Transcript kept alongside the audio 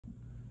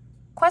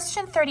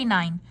Question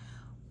 39.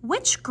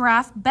 Which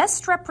graph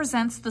best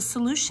represents the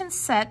solution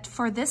set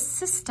for this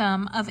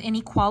system of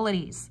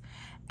inequalities?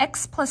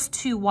 X plus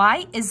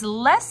 2y is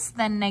less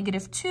than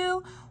negative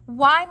 2.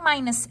 Y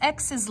minus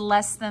x is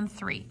less than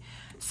 3.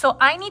 So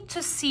I need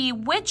to see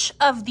which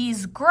of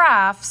these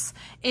graphs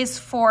is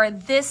for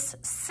this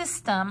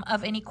system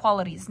of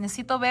inequalities.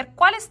 Necesito ver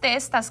cuáles de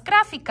estas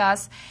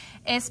gráficas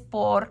es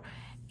por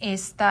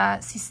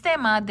este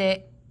sistema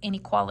de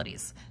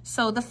inequalities.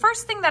 So the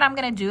first thing that I'm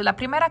going to do, la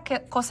primera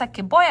cosa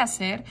que voy a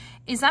hacer,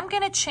 is I'm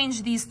going to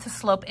change these to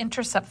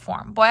slope-intercept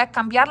form. Voy a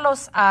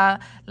cambiarlos a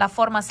la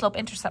forma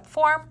slope-intercept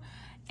form,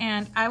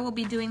 and I will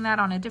be doing that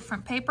on a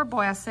different paper.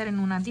 Voy a hacer en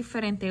una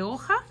diferente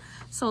hoja.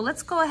 So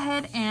let's go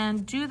ahead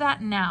and do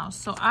that now.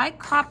 So I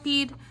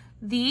copied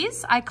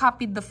these. I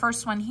copied the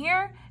first one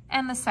here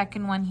and the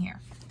second one here.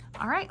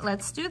 All right,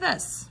 let's do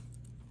this.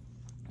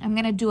 I'm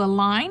going to do a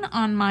line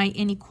on my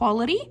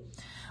inequality.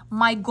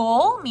 My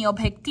goal, mi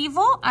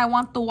objetivo, I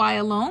want the y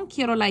alone.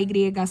 Quiero la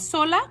y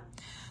sola.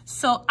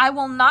 So I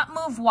will not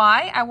move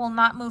y. I will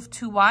not move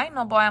 2y.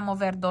 No voy a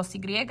mover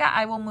 2y.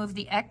 I will move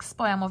the x.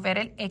 Voy a mover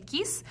el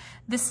x.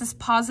 This is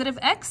positive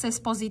x. Es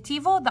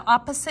positivo. The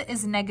opposite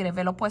is negative.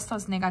 El opuesto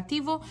es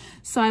negativo.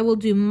 So I will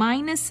do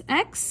minus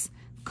x.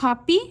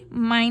 Copy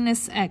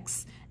minus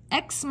x.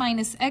 X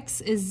minus x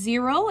is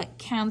 0. It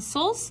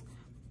cancels.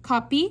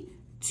 Copy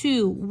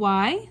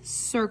 2y.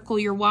 Circle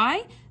your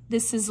y.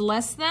 This is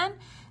less than.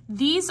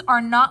 These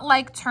are not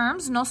like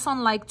terms, no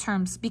son like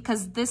terms,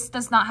 because this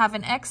does not have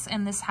an x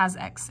and this has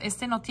x.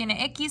 Este no tiene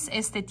x,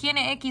 este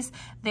tiene x.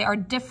 They are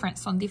different,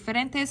 son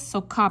diferentes.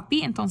 So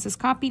copy, entonces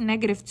copy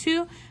negative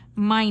 2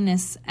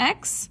 minus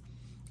x.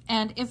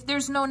 And if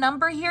there's no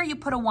number here, you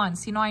put a 1.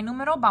 Si no hay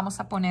número, vamos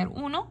a poner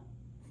 1.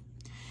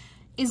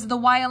 Is the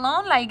y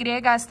alone? La y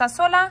está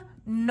sola?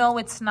 No,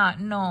 it's not.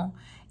 No.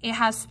 It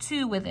has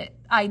 2 with it.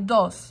 Hay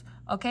dos.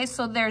 Okay,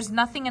 so there's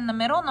nothing in the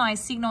middle. No hay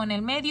signo en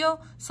el medio.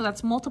 So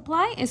that's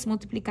multiply. Es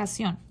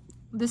multiplicación.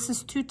 This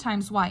is 2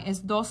 times y. Es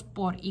 2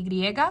 por y.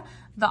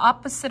 The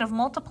opposite of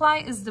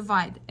multiply is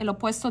divide. El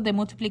opuesto de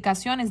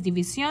multiplicación es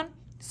división.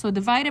 So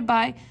divided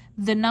by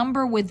the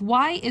number with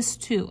y is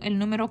 2. El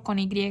número con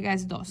y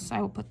es 2. So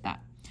I will put that.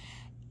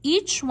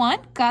 Each one,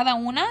 cada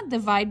una,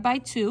 divide by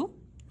 2.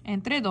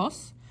 Entre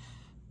 2.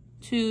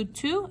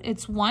 2,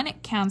 it's 1.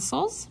 It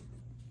cancels.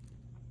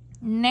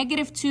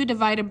 Negative 2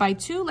 divided by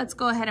 2. Let's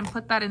go ahead and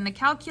put that in the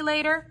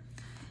calculator.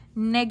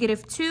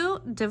 Negative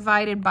 2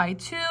 divided by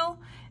 2.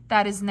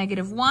 That is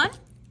negative 1.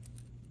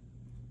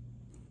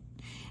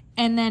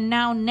 And then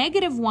now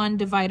negative 1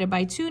 divided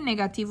by 2.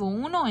 Negativo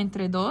 1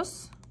 entre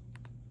 2.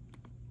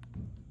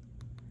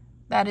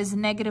 That is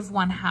negative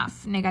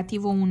 1/2.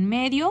 Negativo 1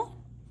 medio.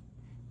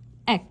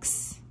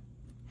 X.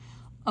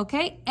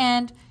 Okay,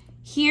 and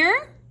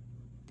here,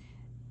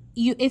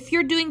 if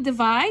you're doing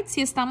divide,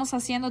 si estamos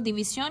haciendo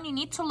división, you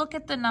need to look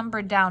at the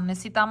number down.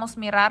 Necesitamos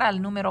mirar al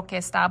número que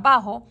está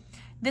abajo.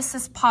 This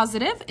is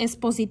positive, es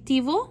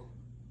positivo.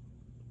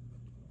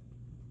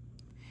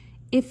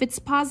 If it's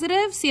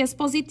positive, si es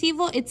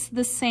positivo, it's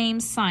the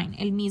same sign,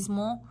 el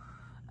mismo,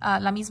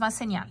 la misma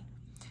señal.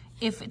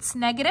 If it's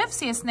negative,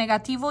 si es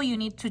negativo, you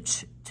need to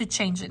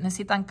change it.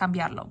 Necesitan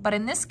cambiarlo. But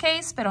in this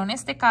case, pero en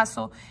este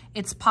caso,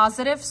 it's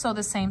positive, so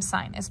the same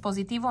sign. Es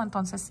positivo,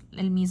 entonces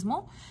el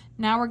mismo.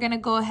 Now we're going to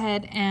go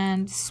ahead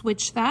and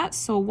switch that.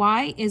 So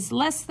y is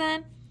less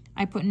than,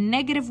 I put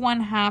negative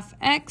 1/2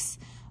 x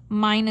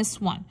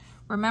minus 1.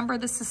 Remember,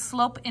 this is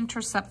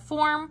slope-intercept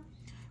form.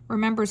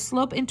 Remember,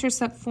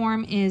 slope-intercept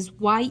form is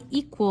y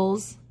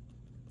equals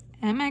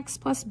mx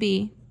plus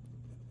b.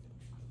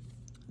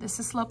 This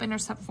is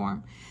slope-intercept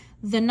form.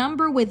 The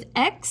number with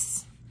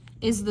x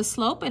is the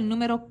slope. El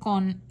número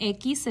con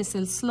x es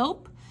el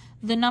slope.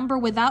 The number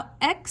without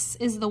x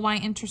is the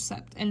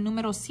y-intercept. El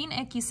número sin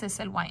x es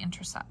el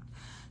y-intercept.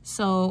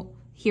 So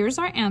here's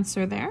our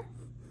answer there.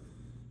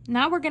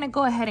 Now we're going to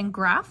go ahead and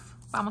graph.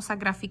 Vamos a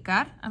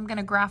graficar. I'm going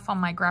to graph on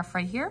my graph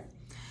right here.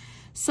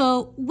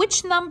 So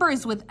which number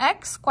is with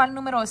x? ¿Cuál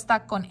número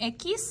está con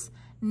x?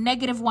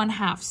 Negative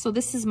 1/2. So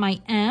this is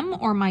my m,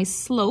 or my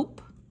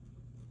slope.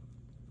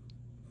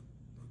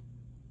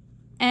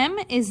 M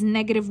is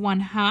negative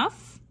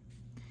 1/2.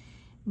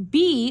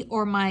 B,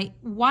 or my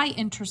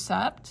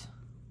y-intercept,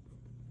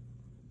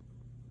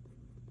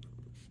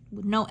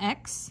 with no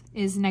x,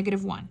 is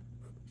negative 1.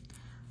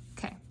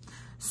 Okay,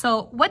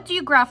 so what do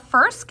you graph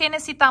first? ¿Qué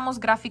necesitamos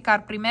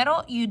graficar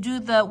primero? You do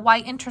the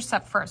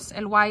y-intercept first,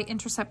 el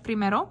y-intercept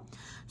primero.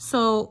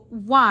 So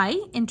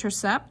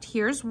y-intercept,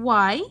 here's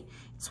y.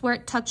 It's where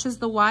it touches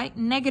the y,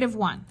 negative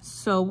 1.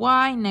 So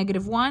y,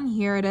 negative 1,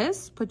 here it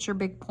is. Put your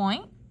big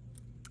point.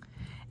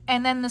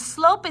 And then the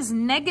slope is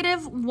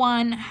negative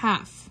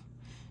 1/2.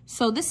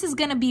 So this is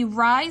going to be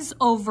rise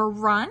over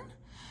run.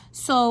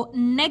 So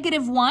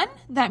negative 1,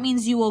 that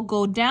means you will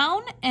go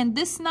down. And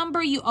this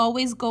number, you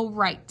always go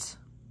right.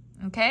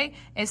 Okay?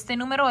 Este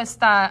número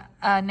está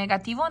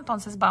negativo,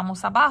 entonces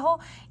vamos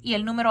abajo. Y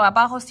el número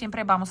abajo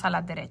siempre vamos a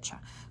la derecha.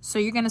 So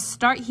you're going to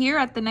start here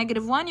at the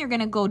negative 1. You're going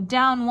to go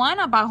down 1,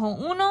 abajo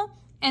 1,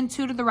 and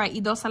 2 to the right.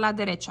 Y 2 a la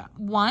derecha.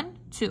 1,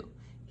 2.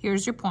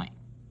 Here's your point.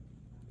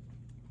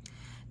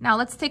 Now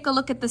let's take a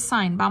look at the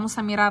sign. Vamos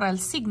a mirar al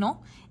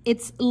signo.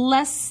 It's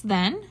less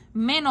than,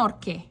 menor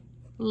que,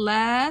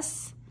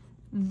 less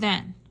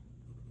than,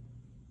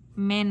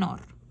 menor.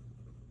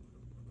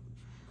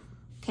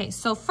 Okay,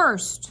 so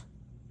first,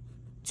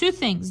 two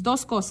things,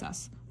 dos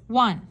cosas.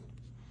 One,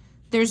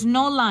 there's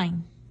no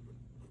line.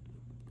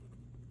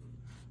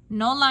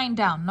 No line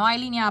down, no hay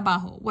línea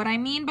abajo. What I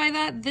mean by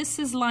that, this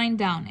is line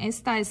down.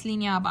 Esta es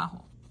línea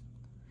abajo.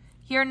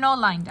 Here, no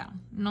line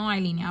down. No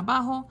hay línea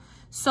abajo.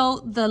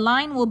 So the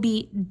line will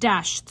be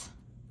dashed.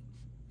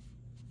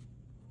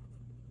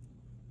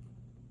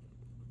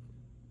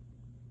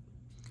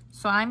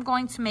 So I'm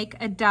going to make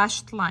a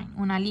dashed line.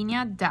 Una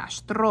línea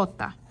dashed,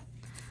 rota.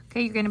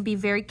 Okay, you're going to be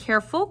very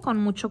careful, con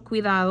mucho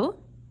cuidado.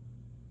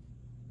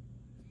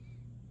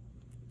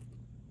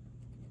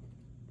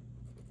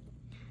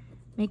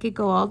 Make it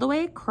go all the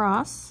way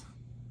across.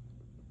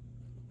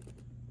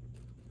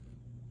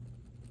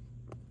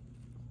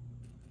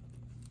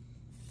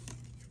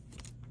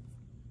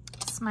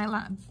 This is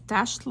my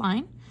dashed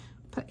line.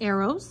 Put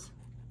arrows.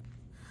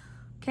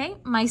 Okay,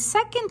 my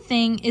second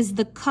thing is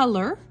the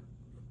color.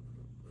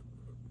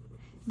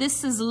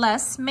 This is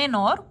less,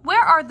 menor.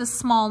 Where are the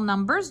small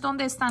numbers?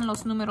 ¿Dónde están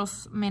los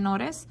números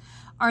menores?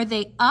 Are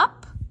they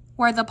up,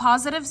 where the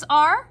positives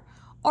are?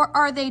 Or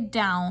are they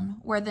down,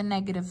 where the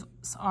negatives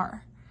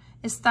are?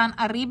 ¿Están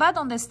arriba,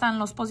 donde están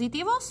los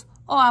positivos?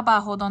 O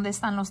abajo, donde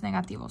están los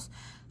negativos?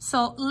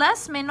 So,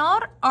 less,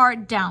 menor are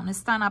down.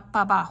 Están up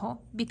abajo,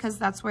 because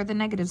that's where the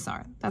negatives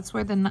are. That's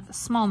where the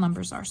small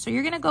numbers are. So,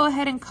 you're going to go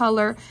ahead and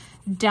color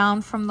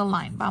down from the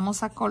line.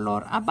 Vamos a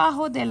color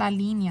abajo de la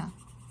línea.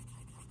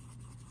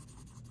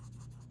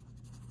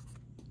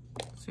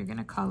 So you're going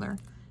to color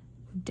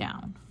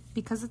down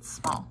because it's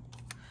small.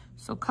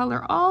 So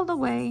color all the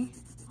way,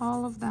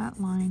 all of that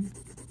line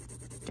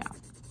down.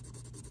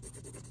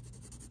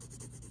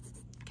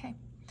 Okay.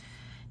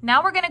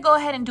 Now we're going to go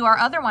ahead and do our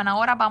other one.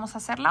 Ahora vamos a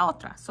hacer la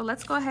otra. So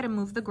let's go ahead and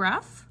move the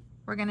graph.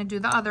 We're going to do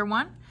the other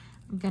one.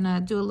 I'm going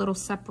to do a little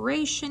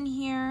separation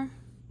here.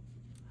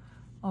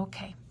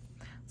 Okay.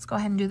 Let's go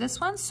ahead and do this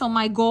one. So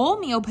my goal,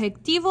 mi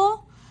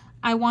objetivo,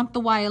 I want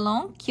the y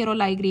alone. Quiero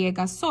la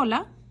y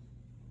sola.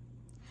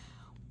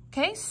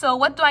 Okay, so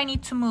what do I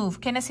need to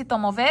move? ¿Qué necesito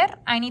mover?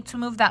 I need to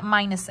move that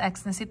minus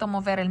x. Necesito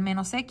mover el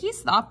menos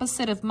x. The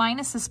opposite of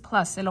minus is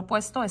plus. El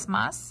opuesto es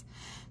más.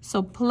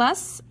 So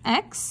plus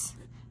x,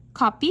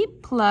 copy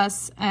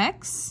plus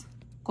x,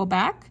 go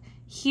back.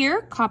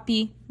 Here,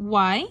 copy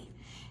y.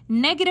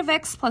 Negative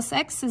x plus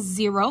x is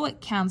 0. It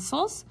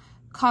cancels.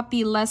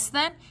 Copy less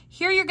than.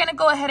 Here, you're going to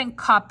go ahead and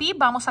copy.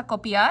 Vamos a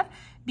copiar.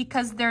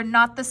 Because they're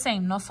not the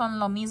same, no son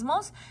lo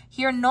mismos.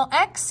 Here no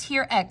x,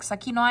 here x.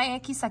 Aquí no hay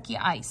x, aquí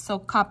hay. So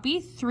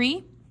copy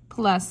 3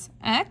 plus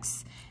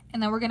x,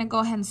 and then we're going to go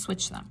ahead and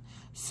switch them.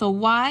 So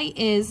y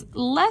is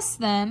less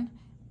than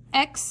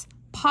x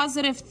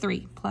positive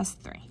 3 plus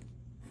 3.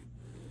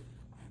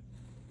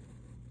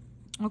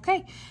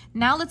 Okay,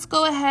 now let's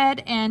go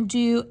ahead and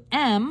do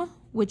m,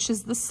 which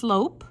is the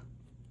slope,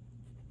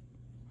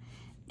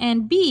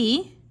 and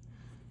b,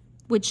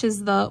 which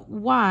is the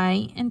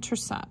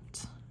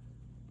y-intercept.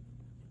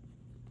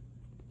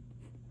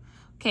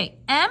 Okay,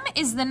 m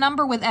is the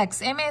number with x.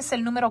 M es el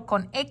número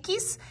con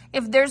x.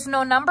 If there's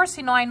no number,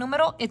 si no hay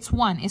número, it's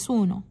 1. Es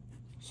uno.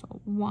 So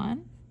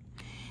 1.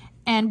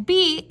 And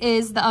b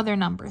is the other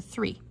number,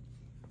 3.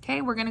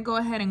 Okay, we're going to go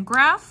ahead and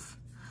graph.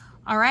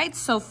 All right,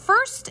 so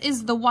first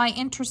is the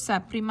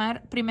y-intercept.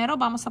 Primero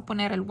vamos a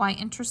poner el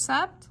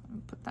y-intercept. Let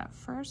me put that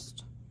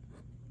first.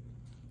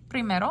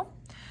 Primero.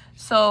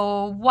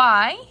 So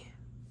y,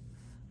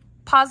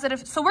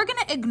 positive. So we're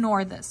going to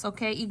ignore this,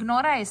 okay?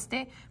 Ignora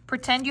este.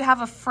 Pretend you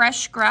have a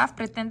fresh graph.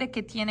 Pretende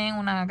que tiene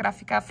una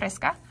gráfica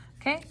fresca.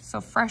 Okay, so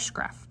fresh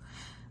graph.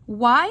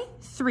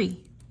 Y3.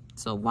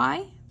 So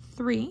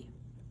Y3,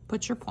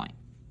 put your point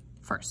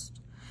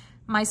first.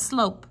 My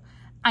slope.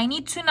 I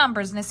need two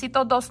numbers.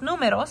 Necesito dos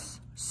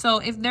números. So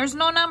if there's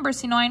no number,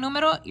 si no hay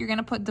número, you're going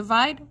to put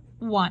divide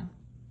 1.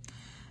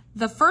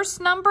 The first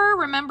number,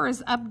 remember,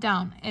 is up,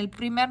 down. El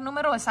primer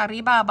número es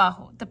arriba,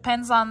 abajo.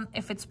 Depends on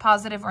if it's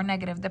positive or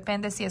negative.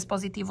 Depende si es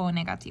positivo o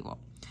negativo.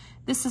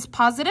 This is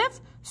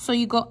positive, so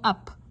you go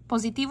up.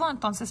 Positivo,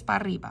 entonces para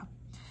arriba.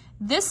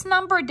 This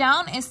number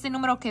down, este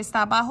número que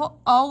está abajo,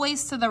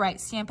 always to the right,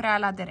 siempre a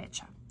la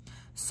derecha.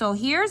 So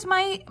here's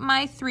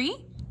my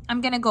 3.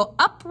 I'm going to go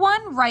up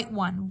 1, right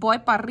 1. Voy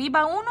para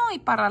arriba 1 y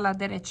para la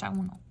derecha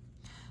 1.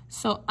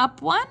 So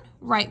up 1,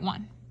 right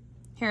 1.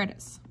 Here it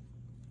is.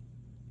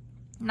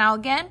 Now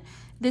again,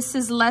 this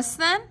is less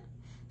than.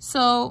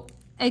 So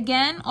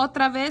again,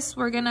 otra vez,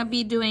 we're going to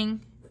be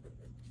doing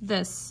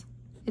this.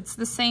 It's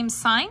the same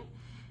sign.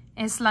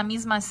 Es la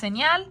misma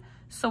señal.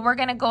 So we're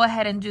going to go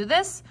ahead and do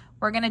this.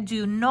 We're going to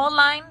do no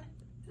line.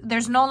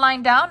 There's no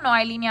line down, no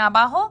hay línea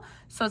abajo.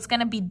 So it's going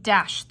to be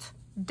dashed,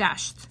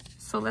 dashed.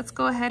 So let's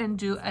go ahead and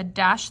do a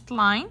dashed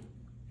line.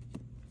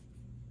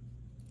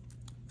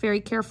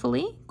 Very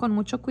carefully, con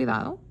mucho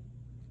cuidado.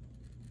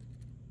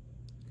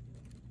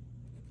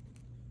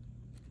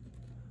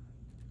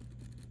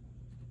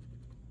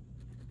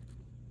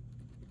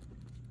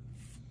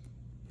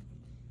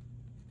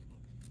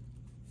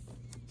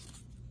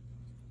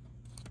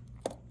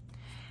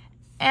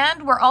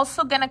 And we're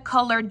also going to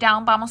color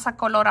down. Vamos a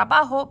color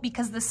abajo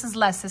because this is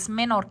less. Es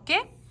menor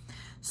que.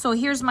 So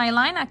here's my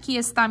line. Aquí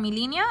está mi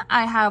línea.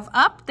 I have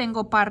up,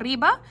 tengo para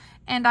arriba.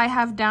 And I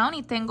have down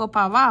y tengo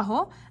para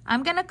abajo.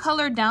 I'm going to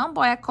color down.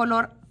 Voy a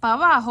color para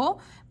abajo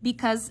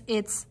because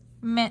it's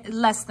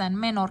less than,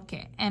 menor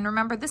que. And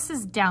remember, this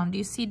is down. Do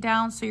you see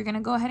down? So you're going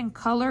to go ahead and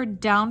color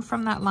down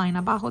from that line,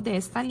 abajo de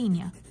esta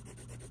línea.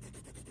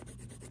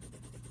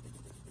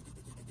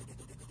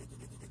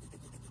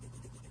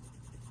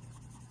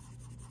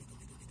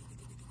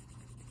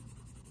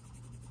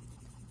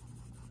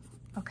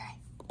 Okay.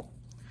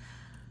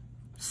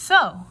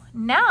 So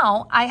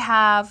now I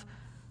have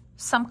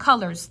some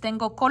colors.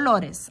 Tengo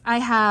colores. I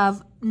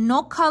have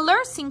no color,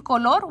 sin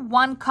color,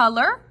 one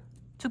color.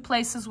 Two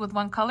places with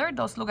one color,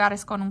 dos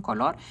lugares con un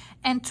color,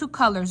 and two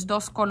colors,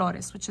 dos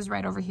colores, which is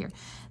right over here.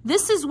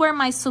 This is where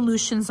my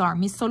solutions are.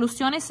 Mis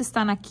soluciones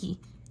están aquí.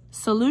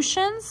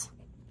 Solutions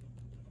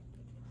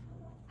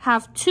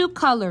have two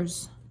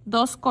colors,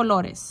 dos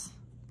colores.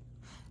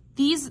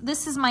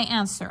 This is my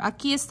answer.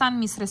 Aquí están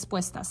mis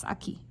respuestas,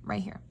 aquí,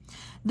 right here.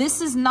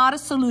 This is not a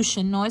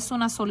solution, no es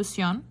una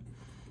solución,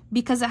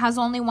 because it has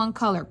only one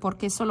color,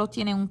 porque solo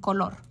tiene un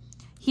color.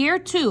 Here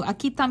too,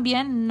 aquí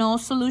también no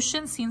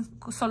solution, sin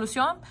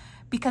solución,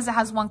 because it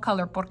has one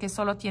color, porque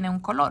solo tiene un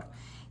color.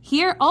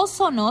 Here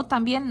also no,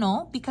 también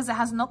no, because it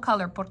has no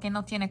color, porque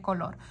no tiene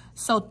color.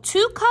 So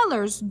two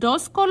colors,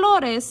 dos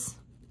colores,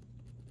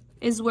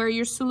 is where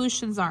your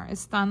solutions are.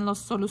 Están las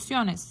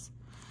soluciones.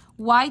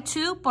 Why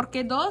two? ¿Por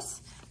qué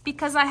dos?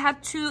 Because I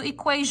had two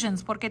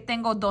equations, porque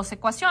tengo dos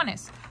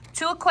ecuaciones.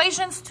 Two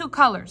equations, two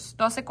colors.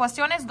 Dos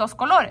ecuaciones, dos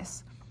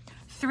colores.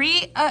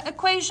 Three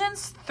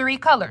equations, three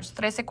colors.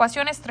 Tres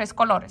ecuaciones, tres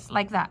colores.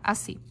 Like that,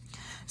 así.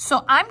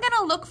 So I'm going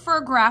to look for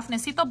a graph.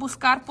 Necesito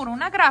buscar por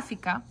una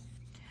gráfica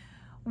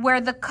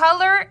where the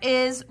color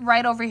is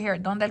right over here,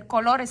 donde el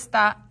color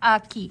está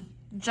aquí,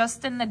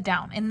 just in the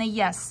down, in the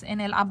yes,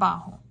 en el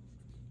abajo.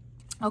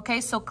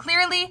 Okay, so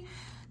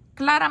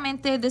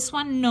claramente, this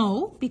one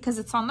no, because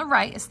it's on the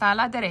right, está a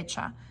la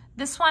derecha.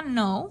 This one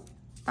no,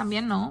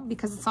 también no,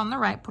 because it's on the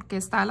right, porque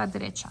está a la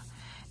derecha.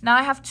 Now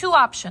I have two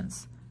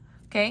options.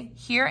 Okay,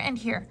 here and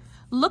here.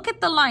 Look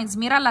at the lines.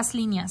 Mira las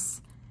líneas.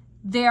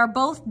 They are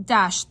both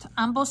dashed.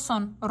 Ambos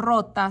son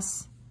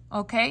rotas.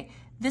 Okay,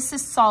 this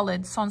is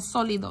solid. Son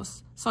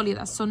sólidas.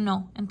 So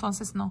no.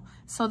 Entonces no.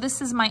 So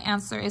this is my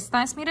answer.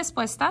 Esta es mi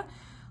respuesta.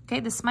 Okay,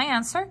 this is my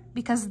answer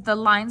because the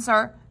lines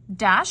are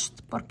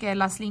dashed porque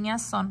las líneas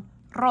son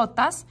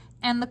rotas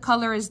and the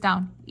color is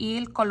down. Y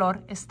el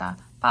color está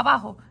para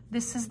abajo.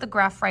 This is the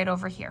graph right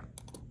over here.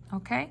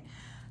 Okay.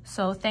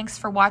 So thanks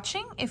for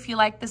watching. If you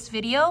like this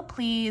video,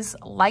 please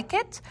like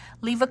it,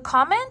 leave a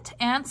comment,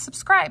 and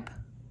subscribe.